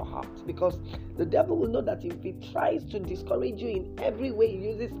guided your heart? Because the devil will know that if he tries to discourage you in every way, he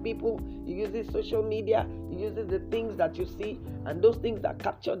uses people, he uses social media, he uses the things that you see, and those things that are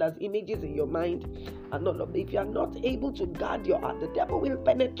captured as images in your mind, and all of that. If you are not able to guard your heart, the devil will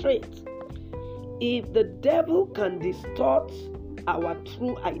penetrate. If the devil can distort our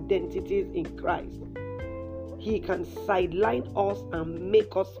true identities in Christ, he can sideline us and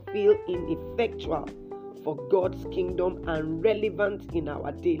make us feel ineffectual for God's kingdom and relevant in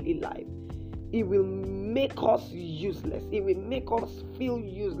our daily life. It will make us useless. It will make us feel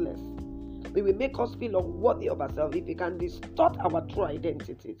useless. It will make us feel unworthy of ourselves if it can distort our true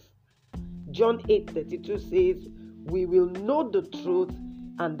identities. John 8:32 says, we will know the truth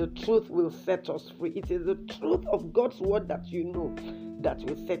and the truth will set us free. It is the truth of God's word that you know that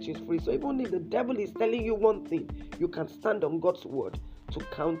will set you free. So even if the devil is telling you one thing, you can stand on God's word to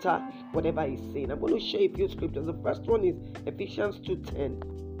counter whatever he's saying. I'm going to share a few scriptures. The first one is Ephesians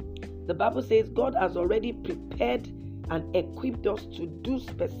 2:10. The Bible says God has already prepared and equipped us to do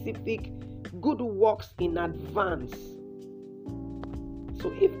specific good works in advance.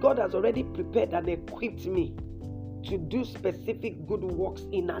 So if God has already prepared and equipped me to do specific good works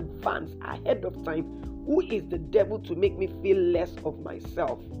in advance, ahead of time, who is the devil to make me feel less of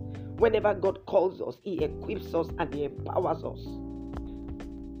myself? Whenever God calls us, he equips us and he empowers us.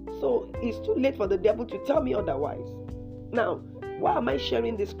 So it's too late for the devil to tell me otherwise. Now, why am I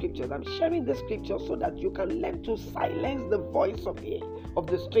sharing these scriptures? I'm sharing the scriptures so that you can learn to silence the voice of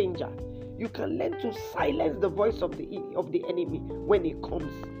the stranger. You can learn to silence the voice of the enemy when it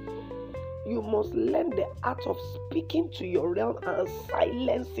comes. You must learn the art of speaking to your realm and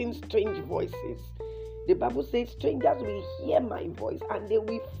silencing strange voices. The Bible says strangers will hear my voice and they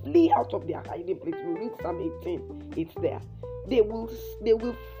will flee out of their hiding place. We read Psalm 18. It's there. They will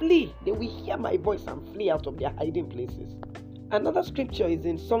flee. They will hear my voice and flee out of their hiding places. Another scripture is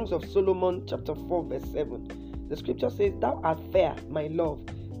in Songs of Solomon chapter 4 verse 7. The scripture says, thou art fair, my love.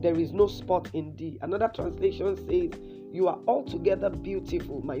 There is no spot in thee. Another translation says, you are altogether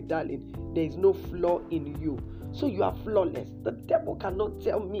beautiful, my darling. There is no flaw in you. So you are flawless. The devil cannot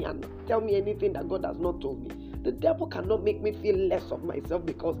tell me anything that God has not told me. The devil cannot make me feel less of myself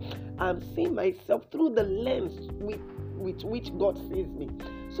because I'm seeing myself through the lens with which God sees me.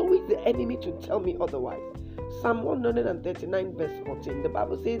 So who is the enemy to tell me otherwise? Psalm 139 verse 14. The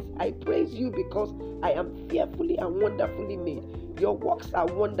Bible says, I praise you because I am fearfully and wonderfully made. Your works are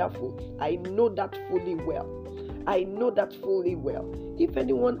wonderful. I know that fully well. I know that fully well. If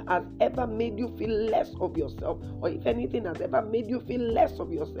anyone has ever made you feel less of yourself, or if anything has ever made you feel less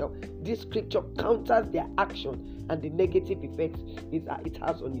of yourself, this scripture counters their action and the negative effects it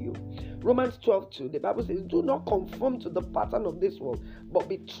has on you. Romans 12:2, the Bible says, do not conform to the pattern of this world, but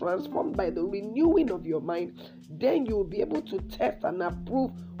be transformed by the renewing of your mind. Then you will be able to test and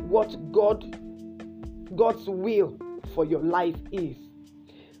approve what God's will for your life is.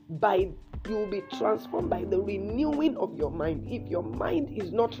 You will be transformed by the renewing of your mind. If your mind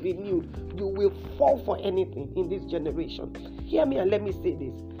is not renewed, you will fall for anything in this generation. Hear me and let me say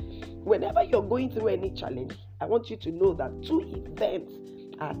this. Whenever you're going through any challenge, I want you to know that two events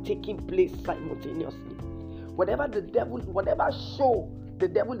are taking place simultaneously. Whatever show the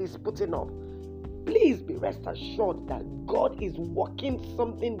devil is putting up, please be rest assured that God is working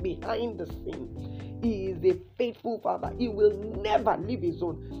something behind the scene. He is a faithful Father. He will never leave his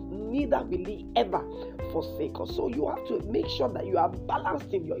own. Neither will he ever forsake us. So you have to make sure that you are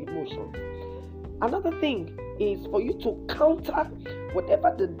balanced in your emotions. Another thing is for you to counter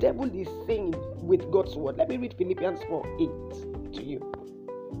whatever the devil is saying with God's word. Let me read Philippians 4:8 to you.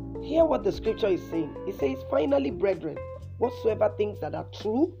 Hear what the scripture is saying. It says, finally, brethren, whatsoever things that are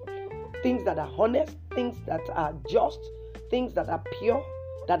true, things that are honest, things that are just, things that are pure,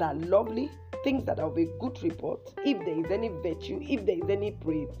 that are lovely, things that are of a good report, if there is any virtue, if there is any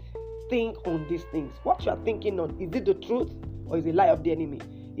praise, think on these things. What you are thinking on, is it the truth or is it a lie of the enemy?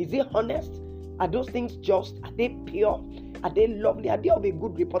 Is it honest? Are those things just? Are they pure? Are they lovely? Are they of a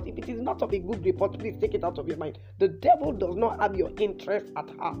good report? If it is not of a good report, please take it out of your mind. The devil does not have your interest at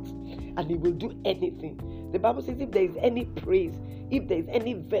heart, and he will do anything. The Bible says if there is any praise, if there is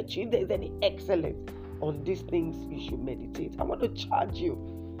any virtue, if there is any excellence, on these things you should meditate. I want to charge you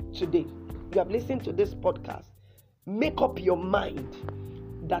today. You have listened to this podcast. Make up your mind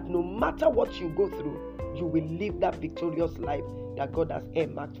that no matter what you go through, you will live that victorious life that God has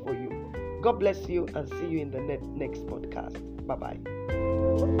earmarked for you. God bless you, and see you in the next podcast.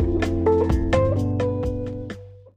 Bye-bye.